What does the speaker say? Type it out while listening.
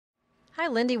Hi,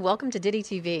 Lindy. Welcome to Diddy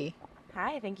TV.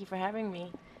 Hi, thank you for having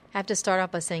me. I have to start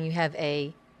off by saying you have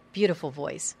a beautiful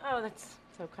voice. Oh, that's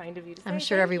so kind of you to say. I'm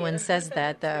sure Thank everyone you. says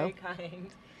that, though. Very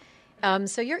kind.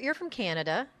 So you're from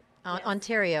Canada, Yes.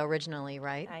 Ontario originally,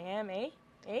 right? I am,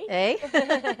 eh?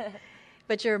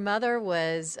 But your mother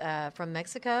was from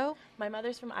Mexico. My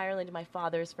mother's from Ireland and my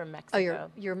father's from Mexico.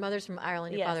 Oh, your mother's from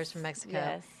Ireland. Your Yes. father's from Mexico.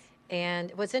 Yes.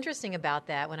 And what's interesting about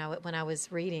that, when I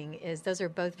was reading, is those are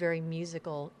both very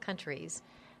musical countries.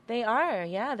 They are,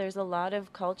 yeah. There's a lot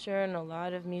of culture and a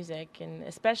lot of music, and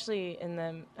especially in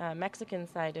the Mexican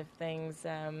side of things,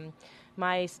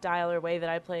 my style or way that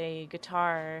I play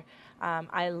guitar,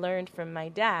 I learned from my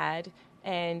dad,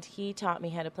 and he taught me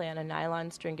how to play on a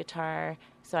nylon string guitar,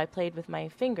 so I played with my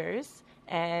fingers,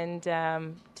 and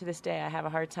to this day I have a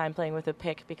hard time playing with a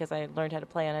pick because I learned how to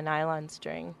play on a nylon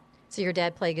string. So your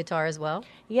dad played guitar as well?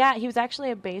 Yeah, he was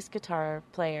actually a bass guitar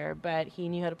player, but he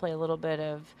knew how to play a little bit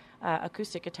of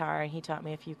acoustic guitar, and he taught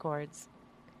me a few chords.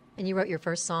 And you wrote your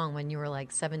first song when you were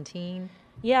like 17?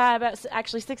 Yeah,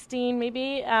 actually 16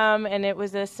 maybe, and it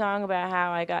was a song about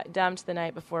how I got dumped the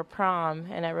night before prom,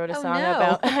 and I wrote a song no.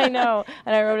 about, I know,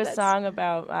 and I wrote a song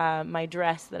about my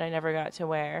dress that I never got to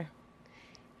wear.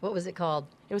 What was it called?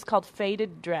 It was called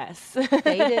Faded Dress.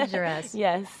 Faded Dress.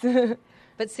 Yes.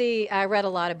 But see, I read a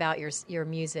lot about your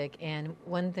music, and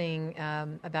one thing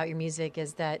about your music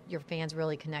is that your fans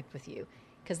really connect with you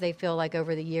because they feel like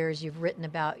over the years you've written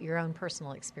about your own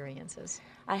personal experiences.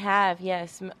 I have,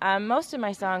 yes. Most of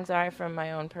my songs are from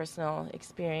my own personal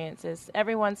experiences.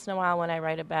 Every once in a while when I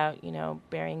write about,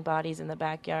 burying bodies in the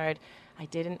backyard, I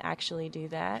didn't actually do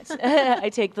that. I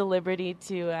take the liberty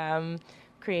to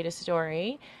create a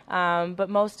story. But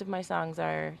most of my songs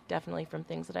are definitely from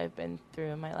things that I've been through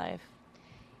in my life.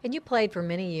 And you played for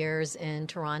many years in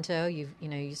Toronto.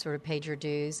 You sort of paid your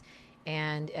dues,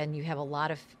 and you have a lot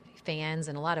of fans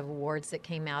and a lot of awards that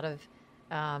came out of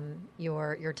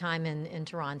your time in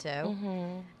Toronto.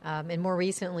 Mm-hmm. And more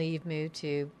recently, you've moved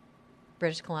to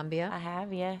British Columbia. I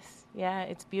have, yes. Yeah,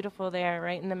 it's beautiful there,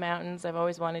 right in the mountains. I've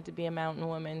always wanted to be a mountain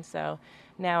woman, so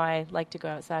now I like to go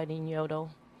outside and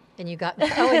yodel. And you got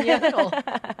and yodel.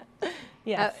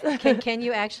 Yes. Can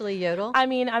you actually yodel? I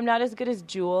mean, I'm not as good as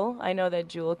Jewel. I know that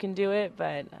Jewel can do it,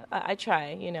 but I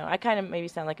try. I kind of maybe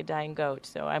sound like a dying goat,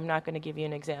 so I'm not going to give you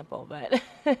an example, but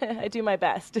I do my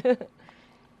best.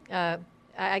 I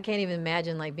can't even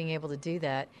imagine like being able to do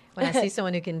that. When I see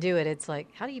someone who can do it, it's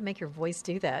like, how do you make your voice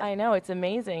do that? I know, it's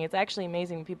amazing. It's actually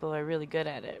amazing when people are really good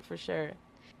at it, for sure.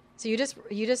 So you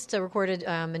just recorded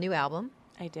a new album.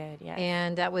 I did, yeah.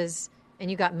 And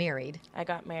you got married. I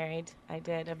got married. I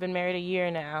did. I've been married a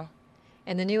year now.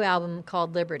 And the new album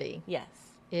called Liberty. Yes.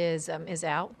 Is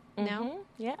out now.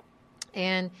 Yeah.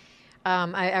 And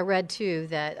I read too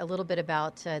that a little bit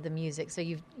about the music. So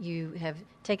you have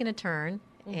taken a turn,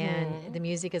 and the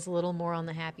music is a little more on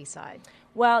the happy side.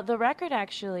 Well, the record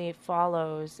actually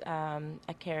follows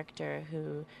a character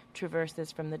who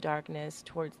traverses from the darkness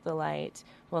towards the light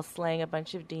while slaying a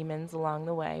bunch of demons along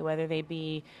the way, whether they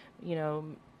be,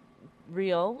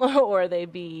 real or they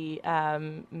be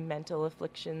mental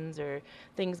afflictions or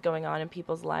things going on in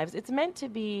people's lives. It's meant to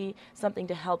be something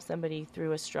to help somebody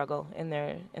through a struggle in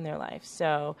their life.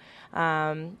 So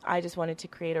I just wanted to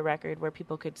create a record where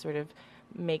people could sort of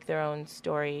make their own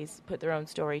stories, put their own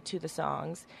story to the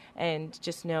songs, and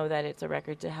just know that it's a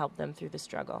record to help them through the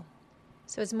struggle.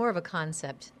 So it's more of a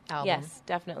concept album. Yes,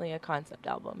 definitely a concept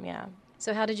album, yeah.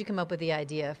 So how did you come up with the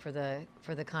idea for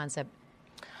the concept?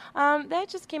 That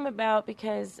just came about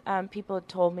because people had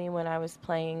told me when I was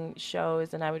playing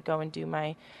shows and I would go and do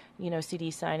my, CD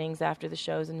signings after the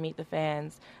shows and meet the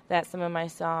fans, that some of my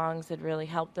songs had really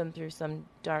helped them through some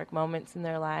dark moments in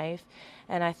their life.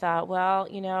 And I thought, well,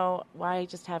 why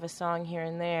just have a song here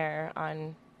and there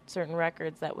on certain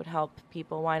records that would help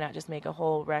people? Why not just make a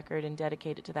whole record and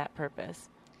dedicate it to that purpose?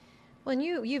 Well, and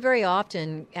you very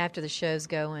often, after the shows,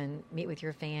 go and meet with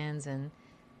your fans and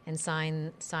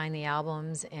sign the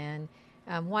albums. And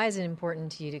why is it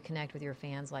important to you to connect with your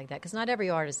fans like that? Because not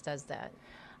every artist does that.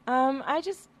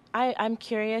 I'm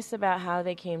curious about how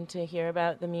they came to hear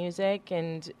about the music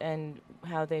and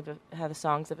how the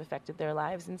songs have affected their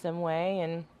lives in some way.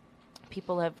 And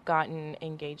people have gotten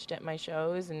engaged at my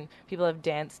shows, and people have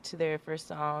danced to their first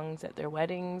songs at their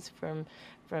weddings from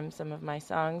some of my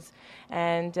songs.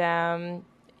 And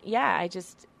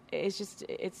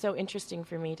it's so interesting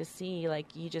for me to see,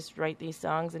 like, you just write these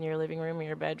songs in your living room or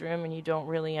your bedroom and you don't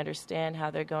really understand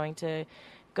how they're going to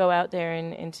go out there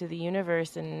and into the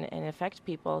universe and affect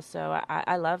people. So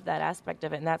I love that aspect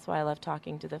of it, and that's why I love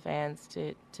talking to the fans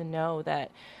to know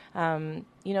that,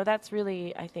 that's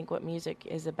really, I think, what music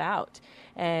is about.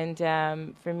 And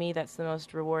for me, that's the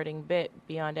most rewarding bit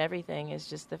beyond everything, is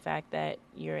just the fact that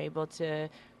you're able to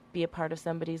be a part of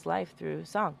somebody's life through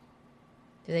song.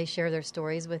 Do they share their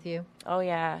stories with you? Oh,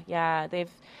 yeah.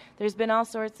 There's been all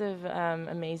sorts of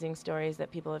amazing stories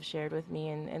that people have shared with me,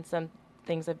 and some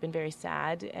things have been very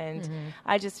sad, and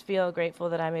I just feel grateful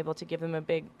that I'm able to give them a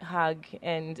big hug,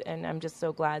 and I'm just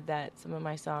so glad that some of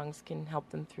my songs can help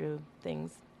them through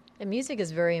things. And music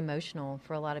is very emotional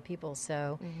for a lot of people,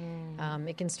 so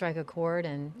it can strike a chord,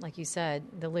 and like you said,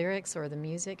 the lyrics or the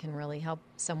music can really help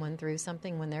someone through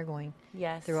something when they're going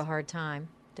through a hard time.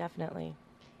 Definitely.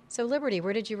 So Liberty,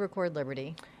 where did you record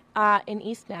Liberty? In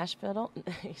East Nashville,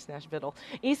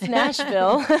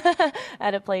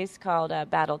 at a place called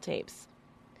Battle Tapes.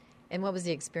 And what was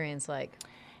the experience like?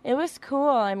 It was cool.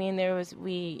 I mean,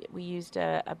 we used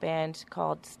a band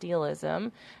called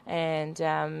Steelism,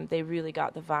 and they really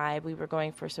got the vibe. We were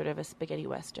going for sort of a spaghetti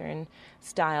western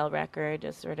style record,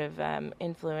 a sort of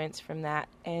influence from that,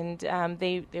 and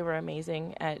they were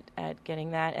amazing at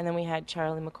getting that. And then we had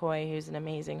Charlie McCoy, who's an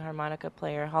amazing harmonica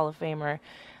player, Hall of Famer,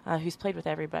 who's played with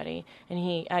everybody.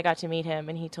 And I got to meet him,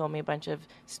 and he told me a bunch of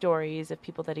stories of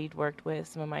people that he'd worked with,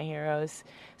 some of my heroes.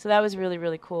 So that was really,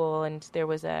 really cool. And there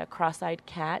was a cross-eyed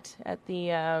cat at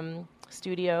the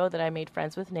studio that I made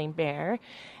friends with named Bear.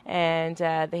 And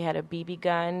they had a BB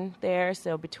gun there,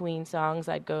 so between songs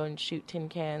I'd go and shoot tin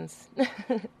cans.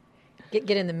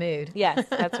 Get in the mood. Yes,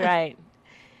 that's right.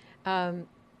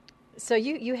 So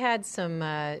you had some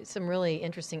really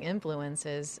interesting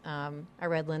influences. I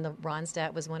read Linda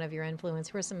Ronstadt was one of your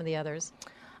influences. Who are some of the others?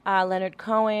 Leonard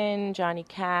Cohen, Johnny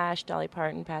Cash, Dolly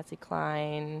Parton, Patsy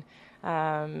Cline.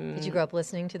 Did you grow up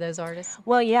listening to those artists?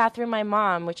 Well, yeah, through my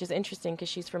mom, which is interesting because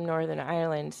she's from Northern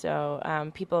Ireland.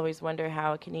 So people always wonder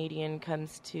how a Canadian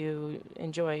comes to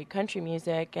enjoy country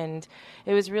music. And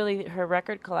it was really her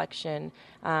record collection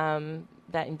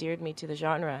that endeared me to the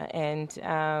genre. And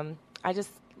I just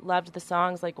loved the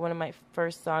songs. Like one of my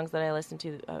first songs that I listened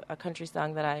to, a country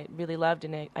song that I really loved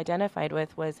and identified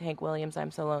with, was Hank Williams'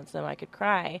 I'm So Lonesome I Could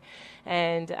Cry.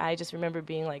 And I just remember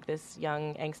being like this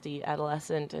young, angsty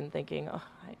adolescent and thinking, oh,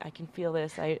 I can feel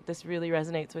this. This really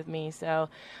resonates with me. So,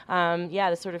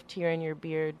 the sort of tear in your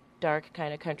beard, dark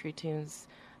kind of country tunes,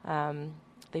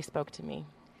 they spoke to me.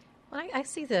 Well, I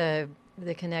see the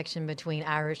connection between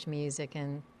Irish music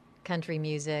and country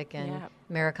music and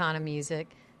Americana music.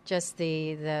 Just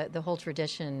the whole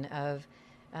tradition of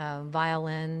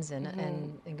violins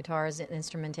and guitars and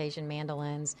instrumentation,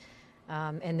 mandolins,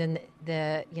 and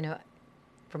then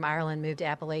from Ireland moved to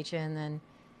Appalachia, and then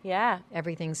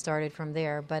everything started from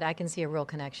there. But I can see a real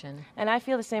connection. And I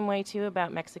feel the same way too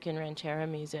about Mexican ranchera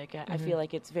music. I feel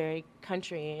like it's very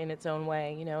country in its own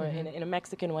way, in a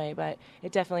Mexican way, but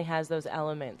it definitely has those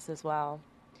elements as well.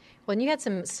 Well, and you had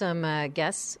some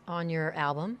guests on your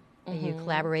album. You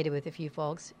collaborated with a few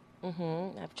folks.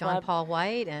 John Paul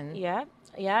White and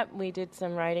we did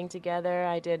some writing together.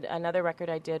 Another record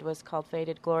I did was called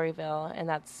Faded Gloryville, and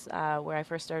that's where I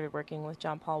first started working with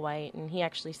John Paul White, and he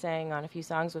actually sang on a few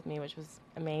songs with me, which was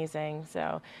amazing.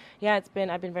 So I've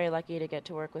been very lucky to get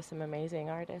to work with some amazing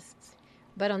artists.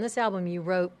 But on this album, you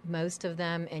wrote most of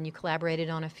them, and you collaborated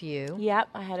on a few. Yep,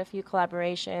 I had a few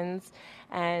collaborations,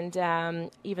 and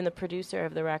even the producer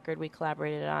of the record, we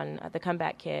collaborated on The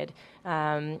Comeback Kid,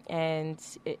 and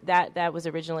that was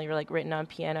originally written on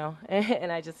piano,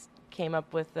 and I just came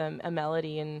up with a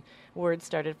melody, and words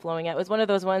started flowing out. It was one of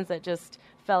those ones that just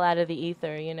fell out of the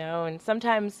ether, and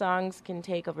sometimes songs can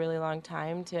take a really long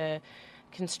time to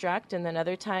construct, and then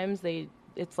other times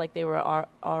it's like they were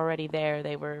already there.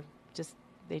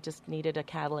 They just needed a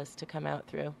catalyst to come out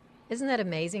through. Isn't that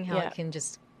amazing how it can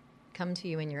just come to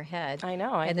you in your head? I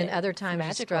know. And then other times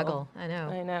you struggle. I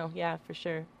know. Yeah, for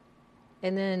sure.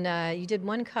 And then you did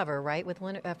one cover, right, with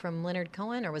from Leonard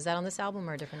Cohen, or was that on this album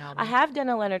or a different album? I have done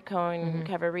a Leonard Cohen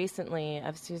cover recently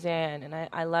of Suzanne, and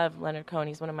I love Leonard Cohen.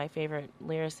 He's one of my favorite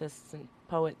lyricists and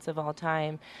poets of all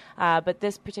time. But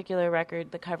this particular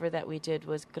record, the cover that we did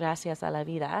was Gracias a la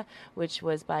Vida, which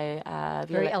was by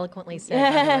very eloquently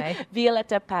said, by the way.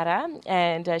 Violeta Parra,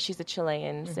 and she's a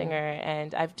Chilean singer,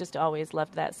 and I've just always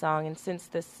loved that song. And since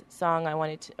this song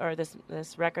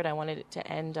this record, I wanted it to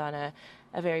end on a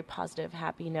very positive,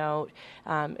 happy note.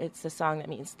 It's a song that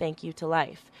means thank you to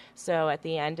life. So at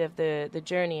the end of the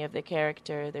journey of the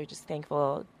character, they're just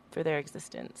thankful for their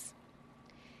existence.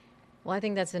 Well, I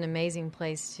think that's an amazing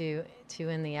place to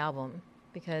end the album.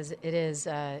 because it is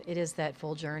that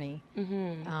full journey.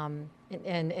 And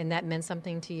that meant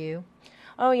something to you.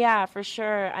 Oh, yeah, for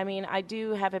sure. I mean, I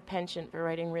do have a penchant for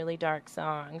writing really dark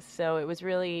songs, so it was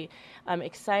really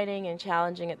exciting and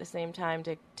challenging at the same time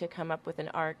to come up with an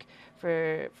arc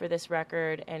for this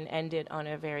record and end it on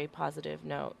a very positive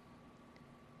note.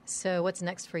 So what's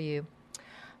next for you?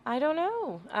 I don't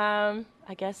know.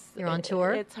 I guess you're on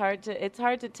tour. It's hard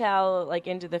to tell, like,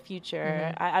 into the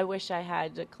future. I wish I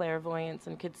had clairvoyance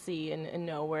and could see and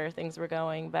know where things were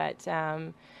going, but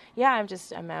yeah,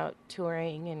 I'm out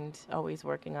touring and always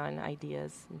working on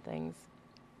ideas and things.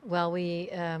 Well, we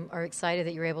are excited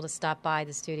that you're able to stop by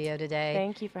the studio today.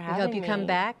 Thank you for having me. We hope you come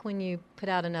back when you put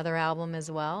out another album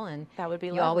as well. And that would be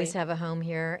lovely. You always have a home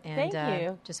here. And thank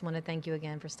you. Just want to thank you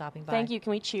again for stopping by. Thank you.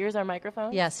 Can we cheers our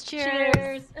microphones? Yes.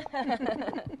 Cheers.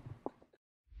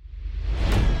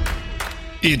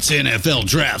 It's NFL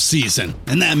draft season,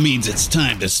 and that means it's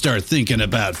time to start thinking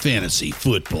about fantasy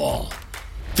football.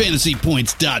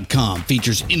 FantasyPoints.com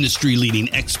features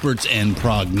industry-leading experts and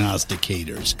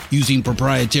prognosticators using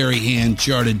proprietary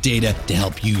hand-charted data to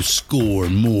help you score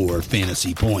more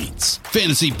fantasy points.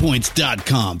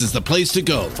 FantasyPoints.com is the place to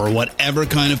go for whatever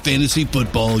kind of fantasy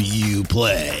football you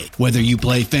play. Whether you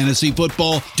play fantasy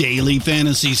football, daily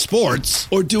fantasy sports,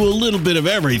 or do a little bit of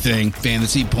everything,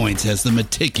 Fantasy Points has the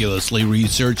meticulously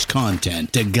researched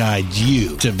content to guide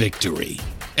you to victory.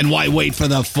 And why wait for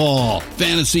the fall?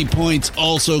 Fantasy Points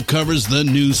also covers the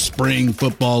new spring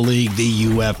football league, the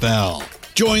UFL.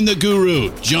 Join the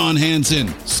guru, John Hansen,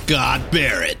 Scott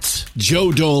Barrett,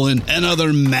 Joe Dolan, and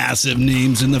other massive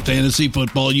names in the fantasy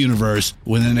football universe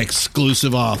with an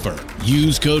exclusive offer.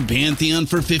 Use code Pantheon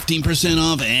for 15%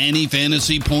 off any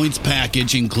Fantasy Points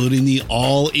package, including the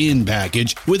all-in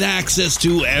package, with access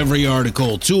to every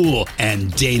article, tool,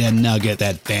 and data nugget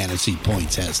that Fantasy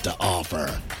Points has to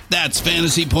offer. That's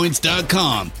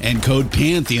FantasyPoints.com and code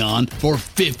Pantheon for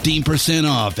 15%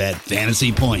 off at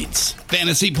Fantasy Points.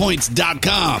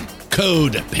 FantasyPoints.com,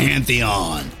 code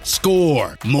Pantheon.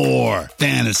 Score more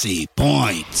fantasy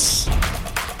points.